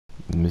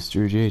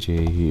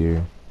Mr.JayJay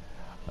here,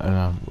 and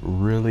I'm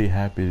really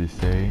happy to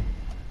say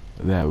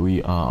that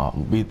we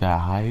beat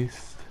that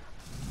heist.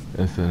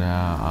 And so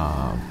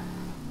now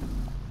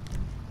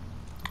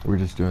we're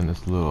just doing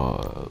this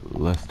little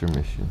Lester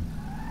mission.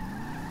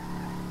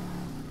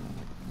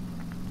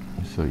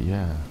 So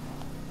yeah,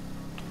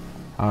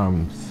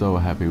 I'm so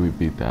happy we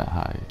beat that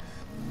heist.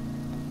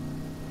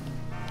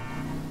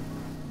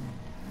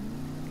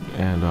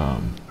 And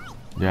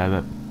yeah,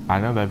 that I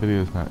know that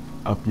video is not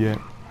up yet,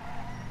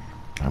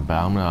 but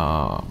I'm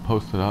gonna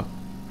post it up.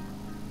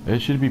 It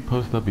should be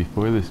posted up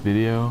before this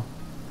video,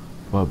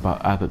 but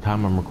at the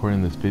time I'm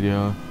recording this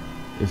video,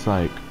 it's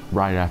like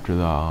right after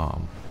the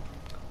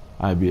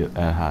I beat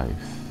at heist.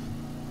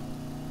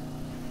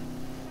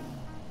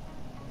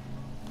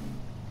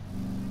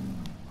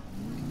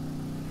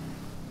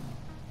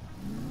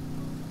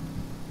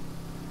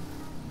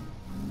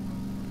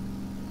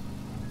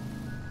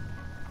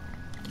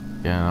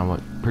 Yeah, and I'm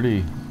like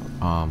pretty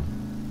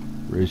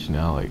rich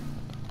now, like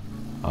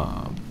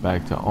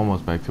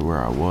almost back to where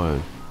I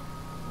was.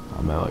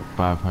 I'm at like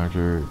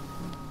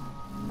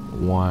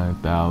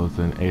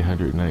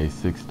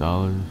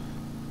 $501,896.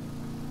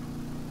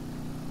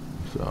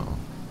 So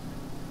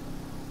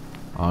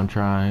I'm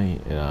trying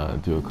to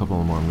do a couple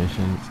of more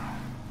missions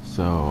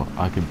so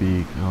I could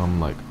become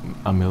like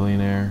a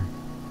millionaire.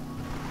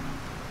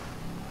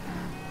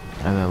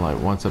 And then like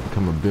once I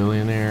become a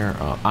millionaire,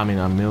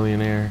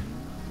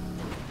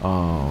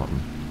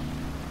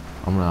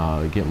 I'm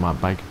gonna get my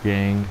biker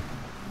gang,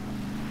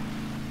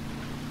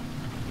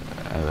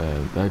 and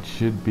then that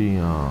should be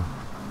how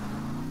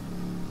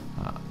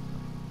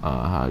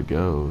it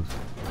goes.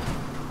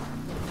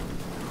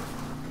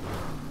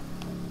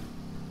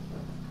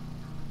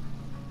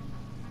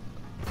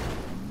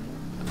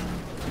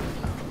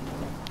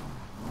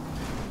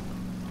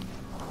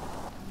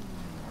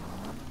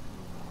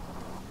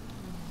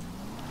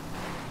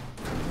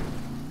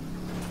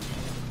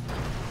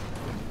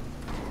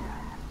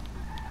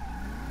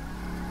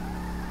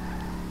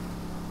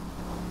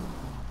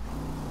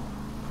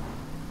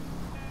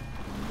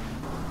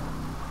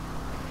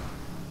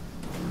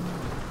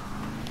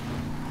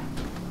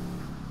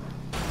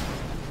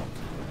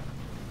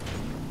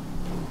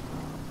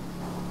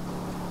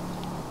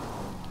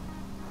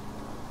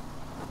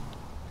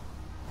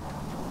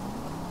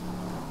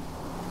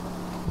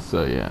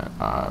 So yeah,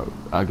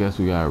 I guess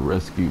we gotta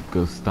rescue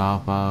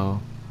Gustavo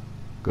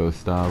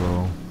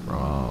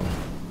from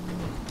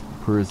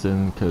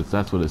prison, because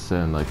that's what it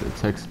said in like the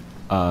text,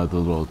 the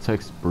little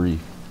text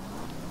brief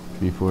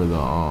before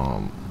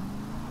the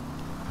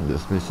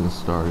this mission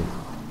started.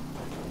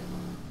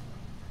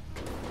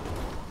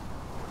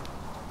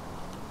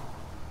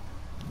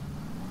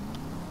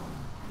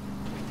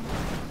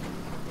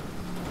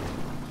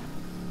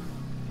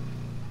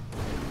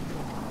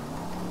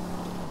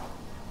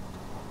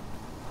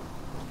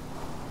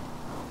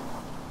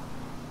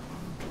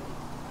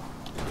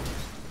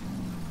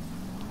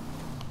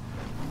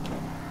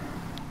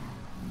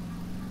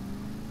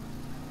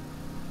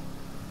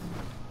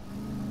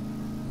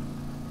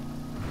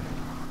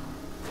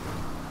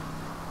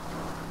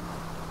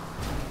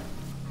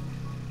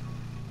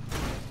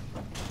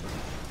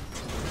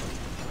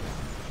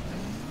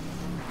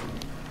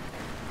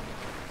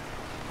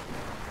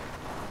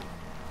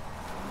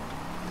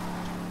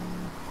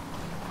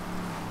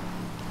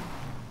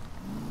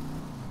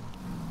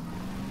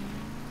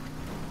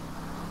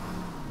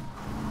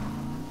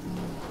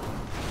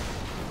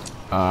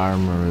 I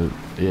remember,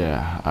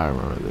 yeah, I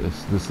remember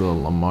this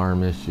little Lamar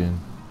mission.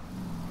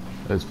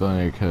 It's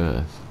funny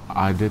because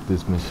I did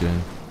this mission,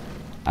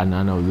 and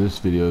I know this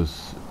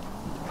video's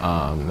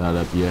not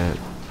up yet.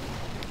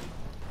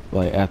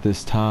 Like at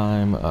this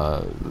time,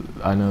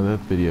 I know that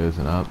video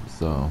isn't up,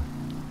 so.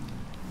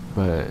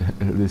 But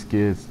this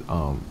kid's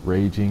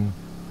raging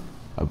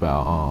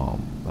about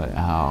like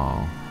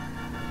how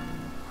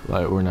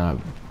like we're not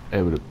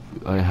able to,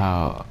 like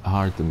how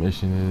hard the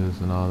mission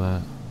is and all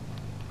that.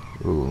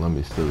 Ooh, let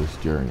me steal this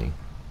journey.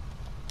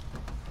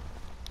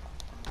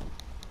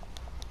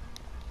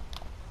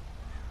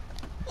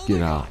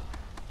 Get out.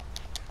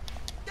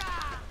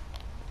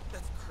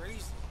 That's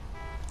crazy.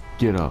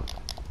 Get up.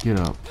 Get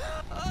up.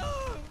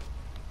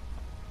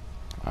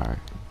 Alright.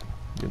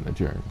 Get in the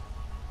journey.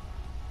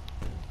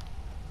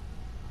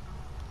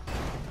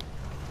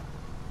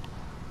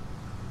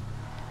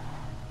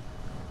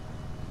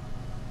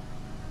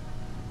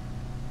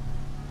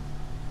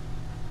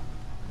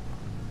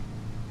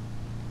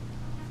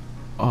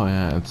 Oh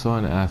yeah, and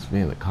someone asked me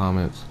in the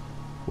comments,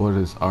 what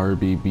does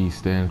RBB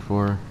stand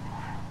for?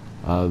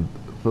 For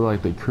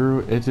like the crew,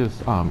 it's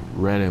just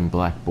red and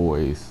black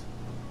boys.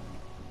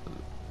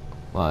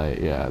 Like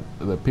yeah,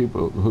 the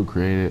people who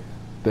created,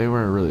 they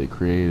weren't really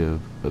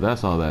creative, but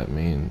that's all that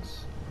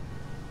means.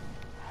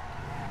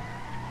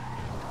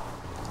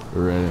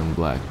 Red and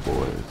black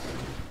boys.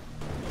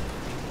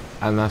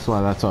 And that's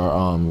why that's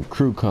our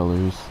crew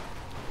colors.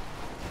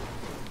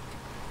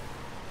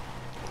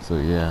 So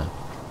yeah.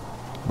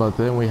 But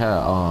then we had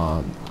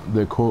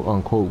the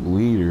quote-unquote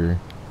leader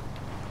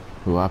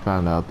who I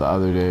found out the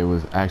other day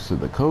was actually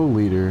the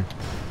co-leader,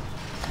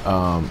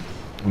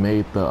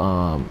 made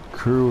the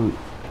crew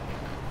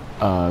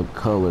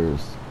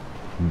colors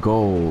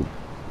gold.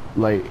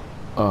 Like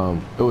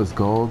it was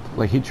gold.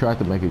 Like he tried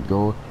to make it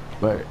gold,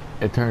 but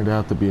it turned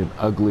out to be an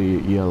ugly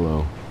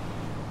yellow.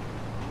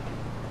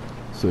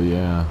 So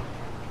yeah,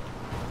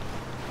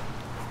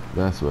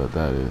 that's what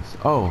that is.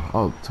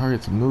 Oh,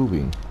 target's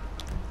moving.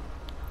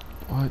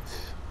 What?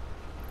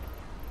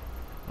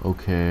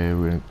 Okay,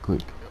 we're gonna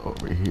click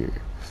over here.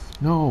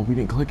 No, we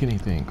didn't click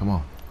anything. Come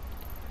on.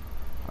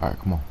 Alright,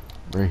 come on.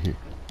 Right here.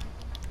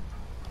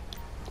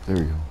 There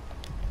we go.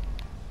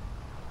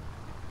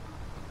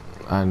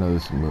 I know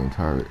this is a moving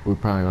target. We're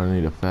probably gonna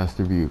need a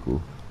faster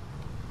vehicle.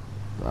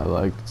 I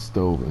like the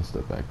stove and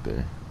stuff back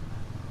there.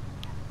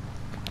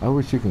 I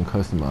wish you can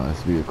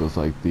customize vehicles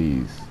like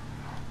these.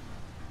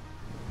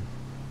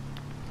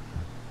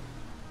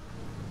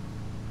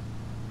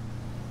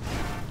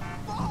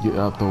 Get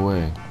out the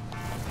way.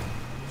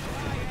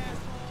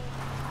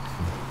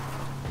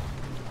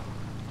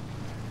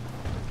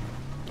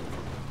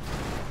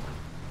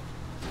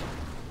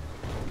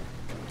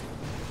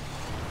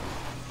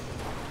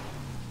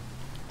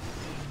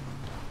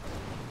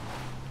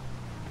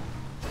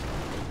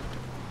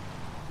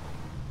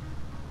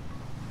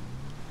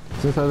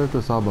 Since I did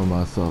this all by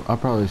myself, I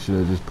probably should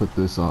have just put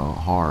this on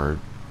hard,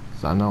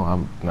 so I know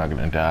I'm not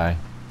gonna die.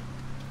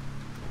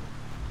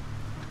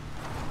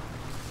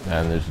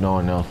 And there's no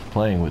one else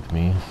playing with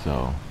me,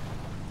 so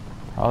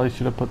probably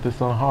should have put this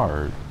on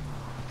hard.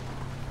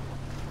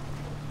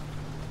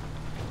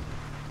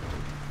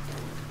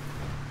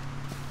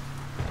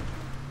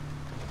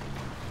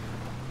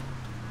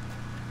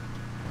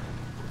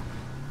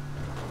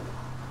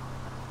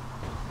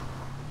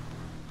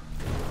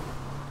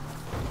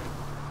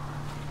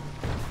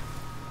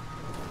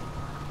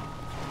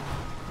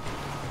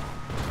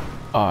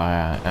 Oh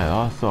yeah, and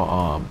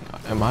also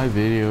in my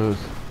videos,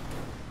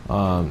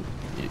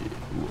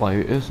 like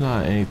it's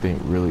not anything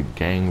really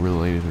gang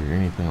related or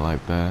anything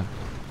like that.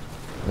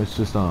 It's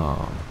just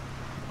us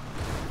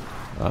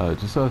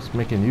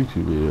making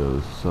YouTube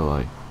videos. So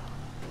like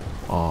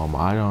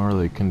I don't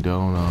really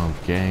condone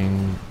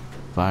gang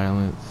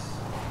violence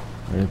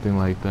or anything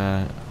like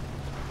that.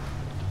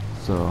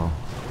 So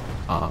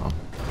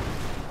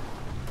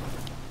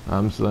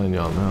I'm just letting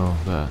y'all know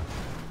that.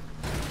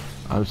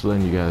 I'm just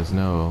letting you guys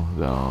know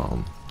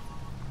that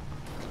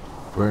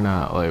we're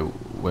not like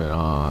when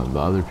the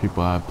other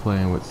people I'm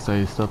playing with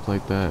say stuff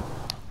like that,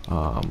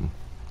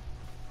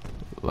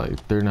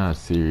 like they're not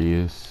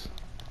serious.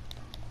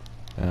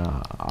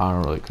 I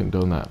don't really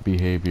condone that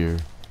behavior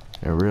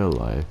in real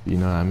life, you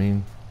know what I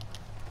mean?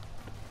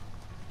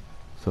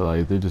 So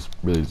like they're just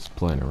really just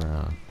playing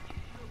around.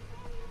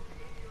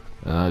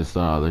 And I just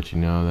thought I'd let you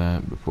know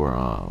that before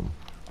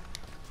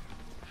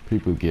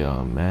people get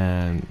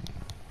mad.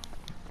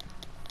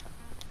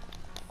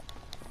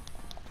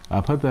 I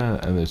put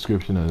that in the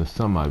description of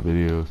some of my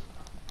videos,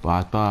 but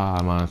I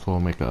thought I might as well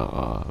make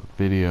a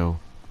video.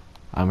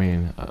 I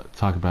mean,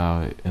 talk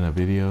about it in a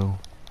video.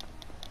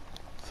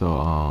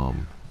 So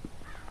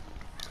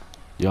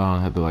y'all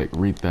don't have to like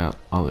read that.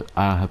 I don't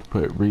have to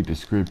put read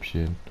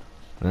description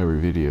on every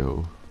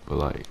video, but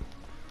like,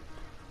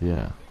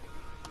 yeah.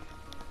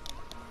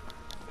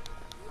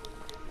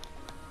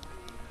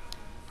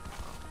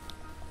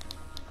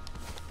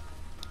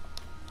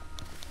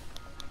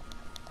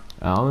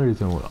 And the only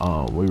reason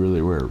we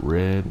really wear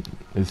red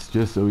is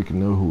just so we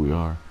can know who we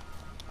are.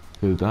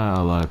 Because not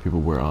a lot of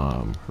people wear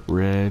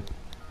red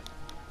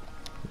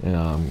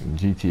in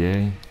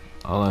GTA,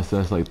 unless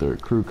that's like their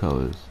crew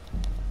colors.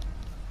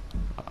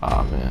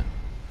 Ah man,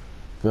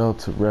 failed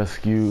to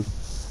rescue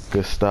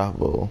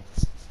Gustavo.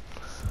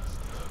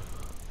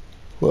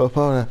 Well, if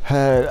I would have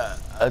had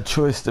a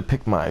choice to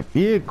pick my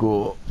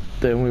vehicle,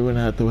 then we wouldn't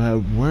have to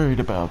have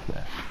worried about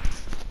that.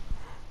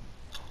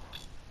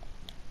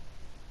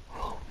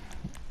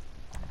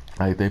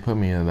 Like they put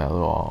me in that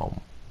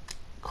little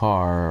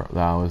car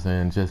that I was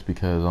in just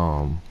because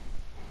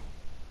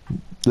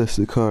that's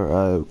the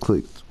car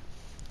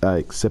I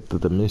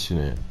accepted the mission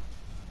in.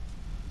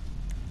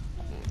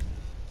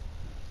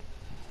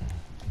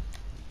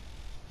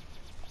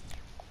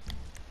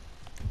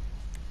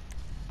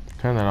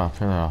 Turn that off,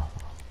 turn that off.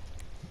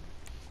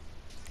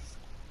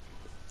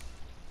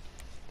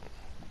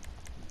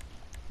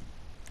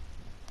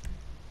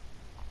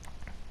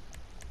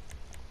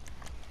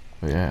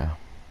 But yeah.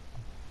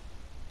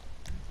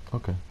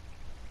 Okay.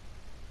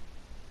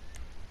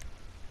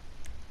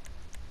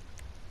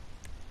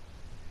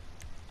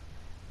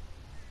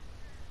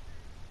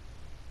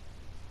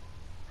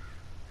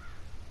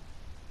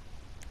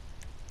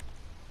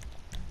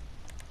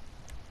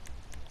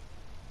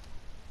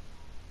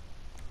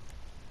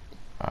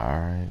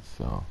 Alright,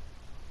 so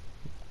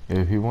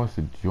if he wants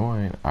to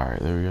join,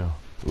 alright, there we go.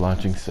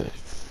 Launching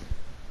safe.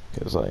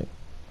 Cause like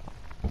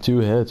 2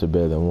 heads are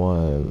better than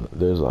 1.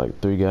 There's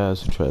like 3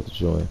 guys who tried to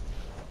join.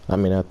 I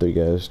mean, not 3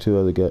 guys,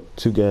 2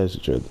 guys who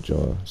tried to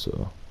join.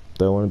 So if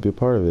they want to be a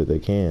part of it, they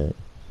can.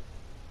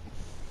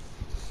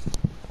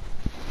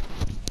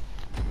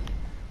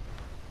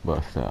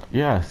 bust out.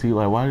 Yeah, see,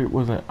 like, why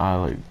wasn't I,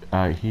 like,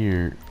 out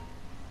here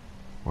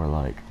where,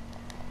 like,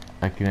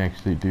 I can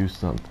actually do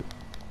something?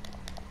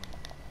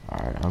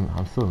 Alright,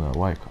 I'm still in that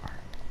white car.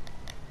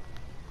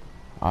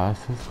 Oh,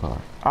 that's his car.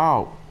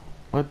 Oh!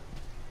 What?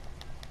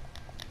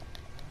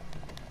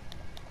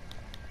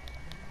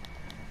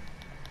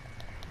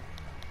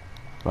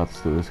 About to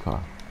steal this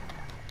car.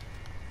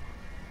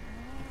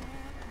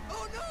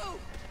 Oh no!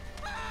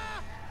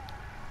 Ah!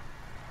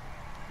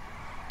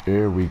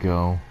 There we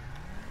go.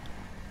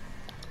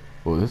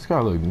 Oh, this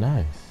car look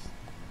nice.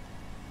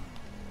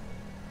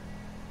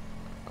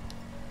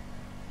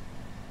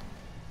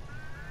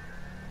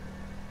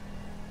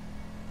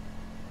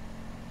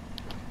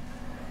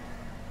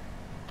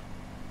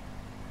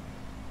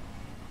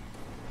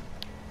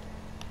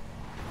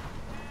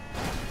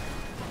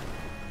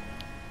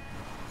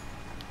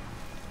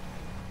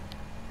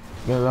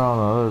 Get on the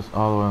other,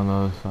 all the way on the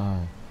other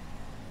side.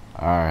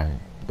 Alright,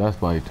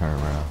 that's why you turn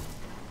around.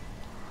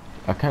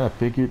 I kind of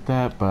figured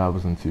that, but I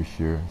wasn't too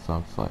sure, so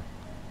I'm just like,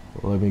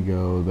 let me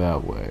go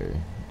that way,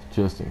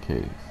 just in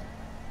case.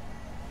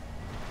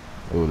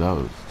 Oh, that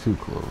was too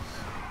close.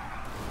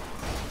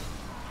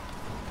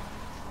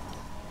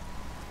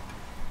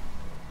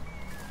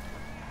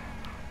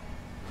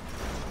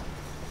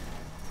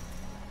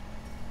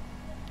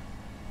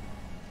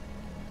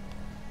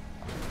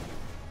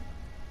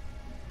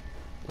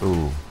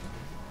 Ooh.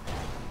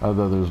 I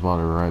thought there was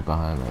water right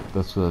behind that.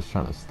 That's what I was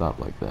trying to stop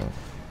like that.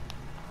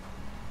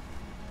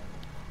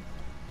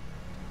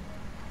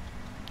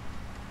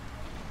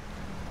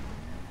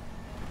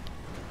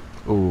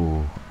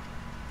 Ooh.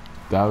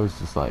 That was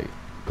just like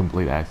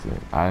complete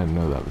accident. I didn't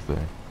know that was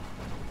there.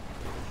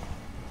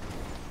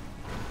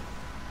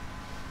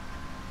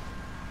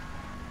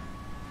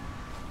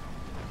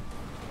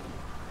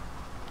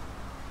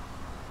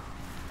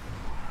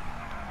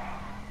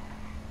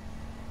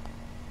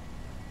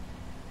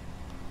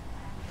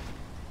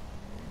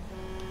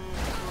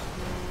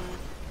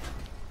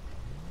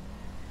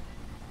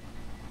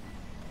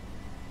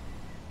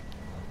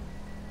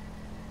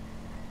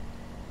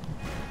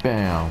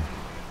 Bam.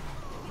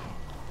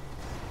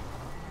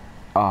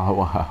 Oh,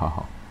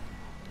 wow.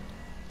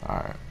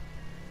 Alright.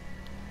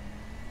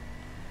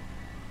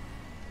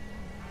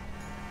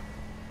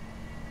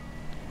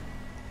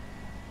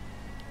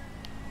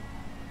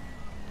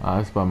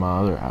 That's by my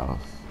other house.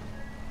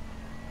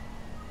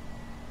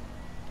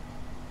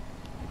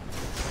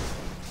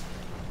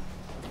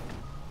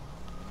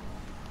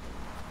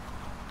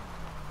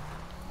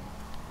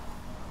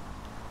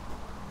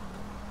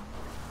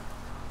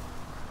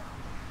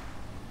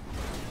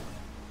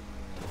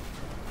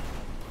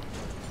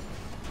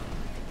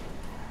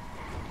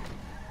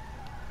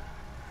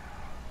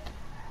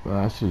 But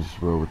I should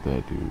just roll with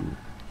that dude.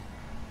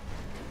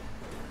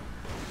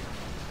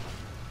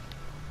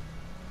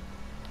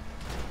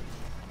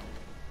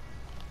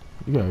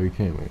 You gotta be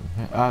kidding me.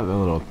 I had a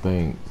little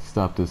thing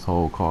stop this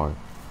whole car.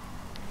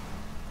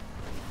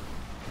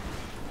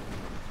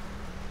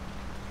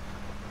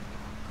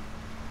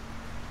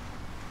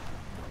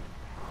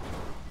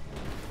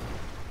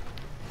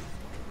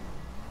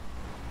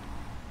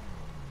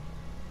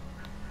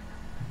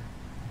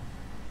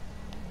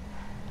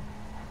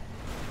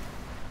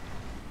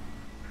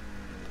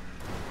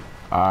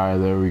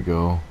 Alright, there we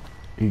go.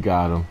 He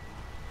got him.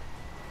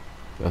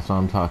 That's what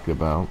I'm talking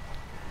about.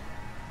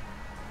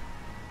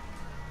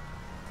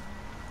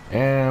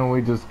 And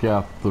we just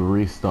got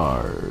 3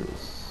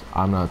 stars.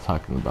 I'm not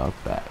talking about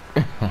that.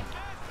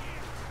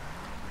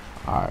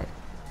 Alright.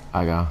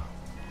 I got...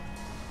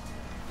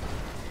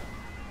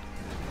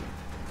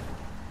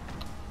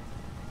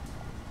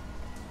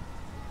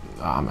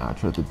 I'm out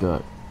tried to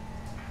duck.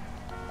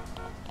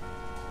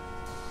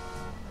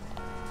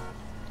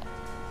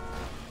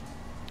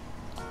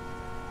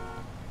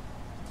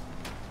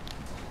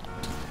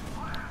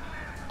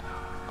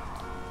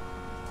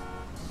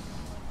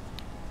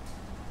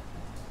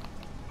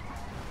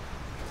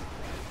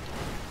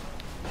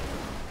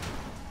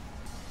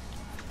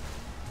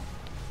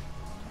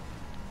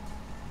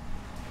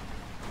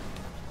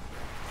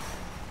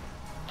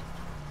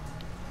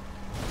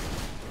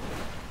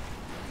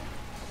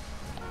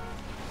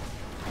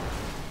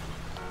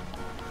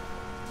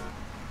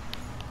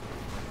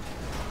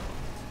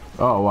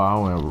 Oh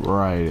wow, I went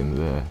right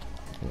into that.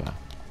 Yeah.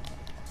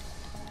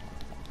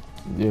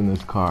 In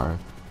this car.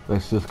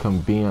 Let's just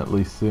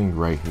conveniently sing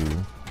right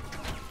here.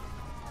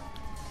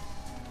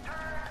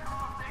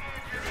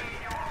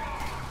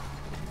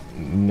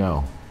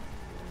 No.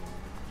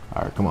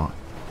 Alright, come on.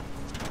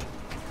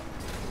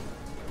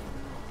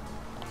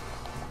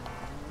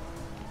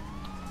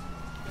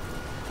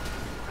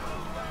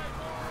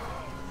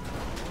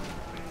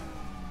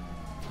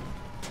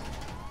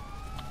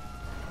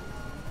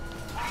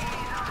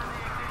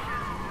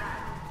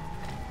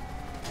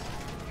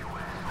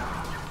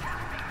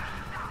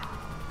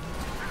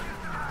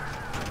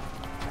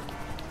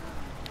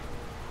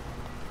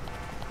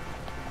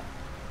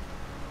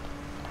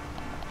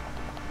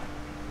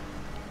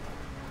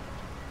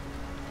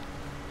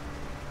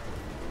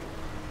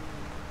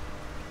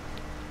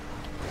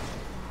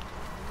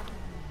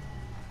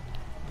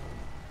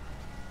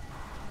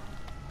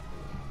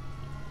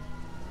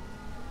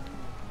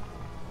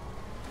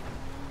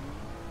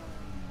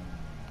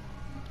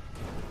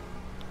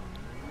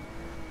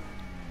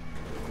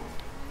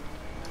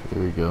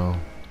 Here we go.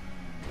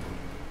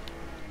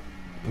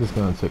 This is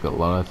gonna take a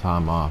lot of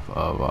time off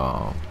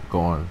of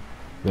going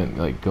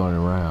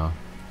around.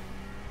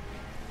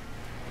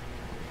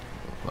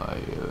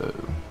 Like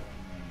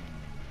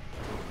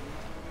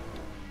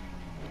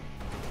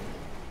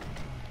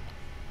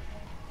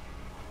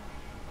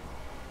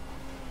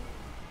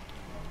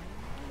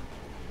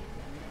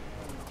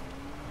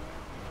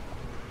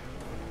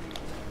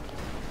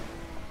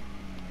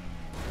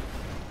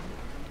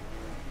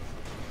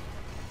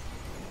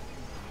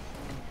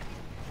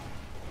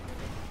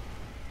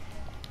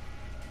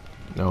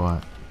you know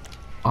what?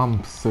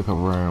 I'm sick of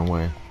running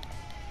away.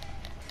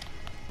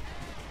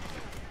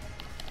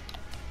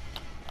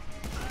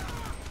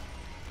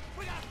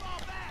 We gotta fall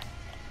back.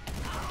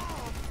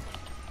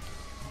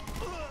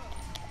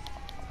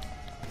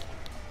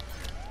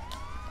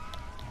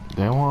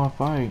 They want to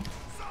fight.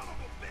 Son of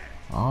a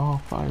bitch. I'll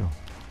fight them.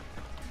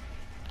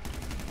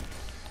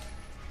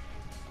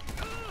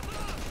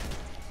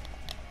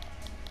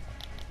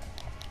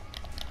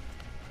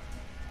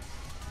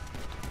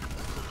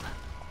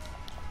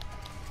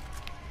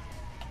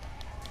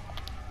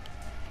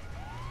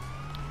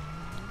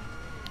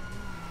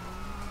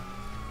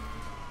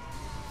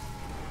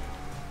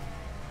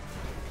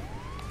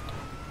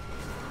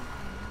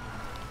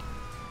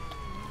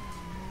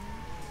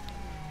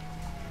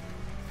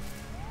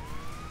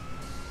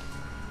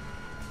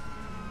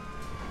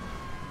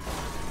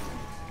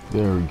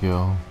 There we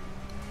go.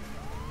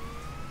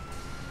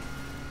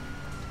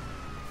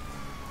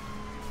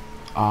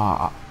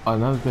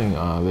 Another thing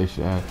they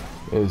should add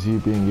is you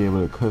being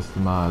able to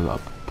customize a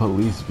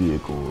police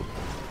vehicle.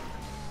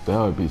 That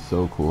would be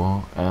so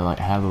cool. And like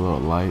have the little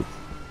lights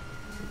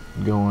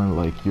going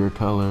like your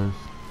colors.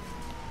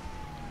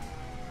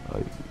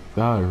 Like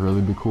that would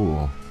really be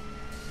cool.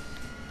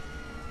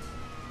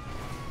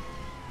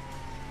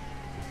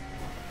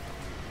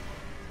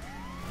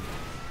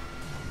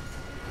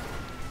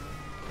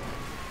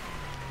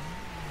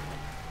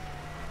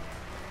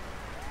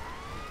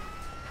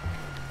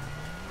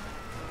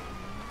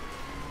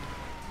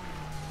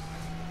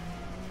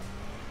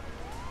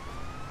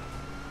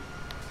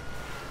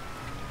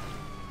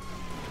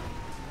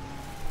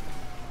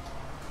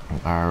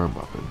 Alright, we're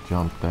about to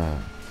jump that.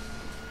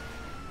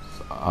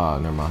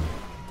 Never mind.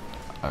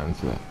 I didn't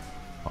see that.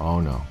 Oh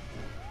no.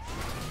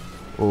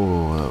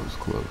 Oh, that was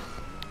close.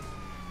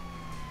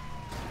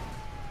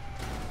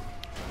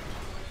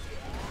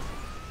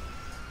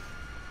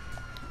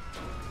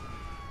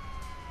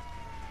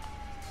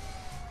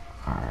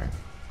 Alright.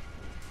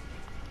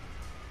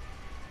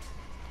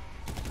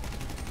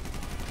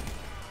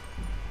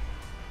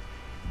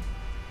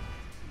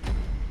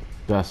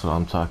 That's what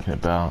I'm talking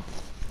about.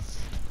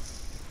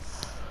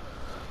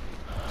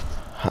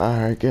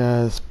 Alright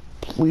guys,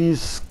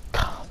 please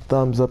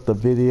thumbs up the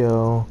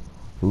video,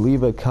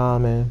 leave a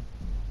comment,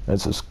 and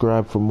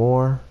subscribe for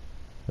more.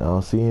 And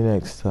I'll see you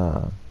next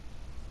time.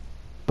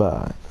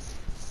 Bye.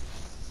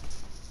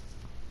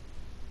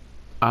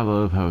 I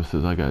love how it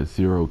says I got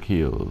 0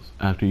 kills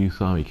after you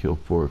saw me kill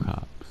 4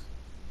 cops.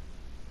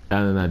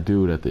 And then that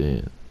dude at the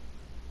end.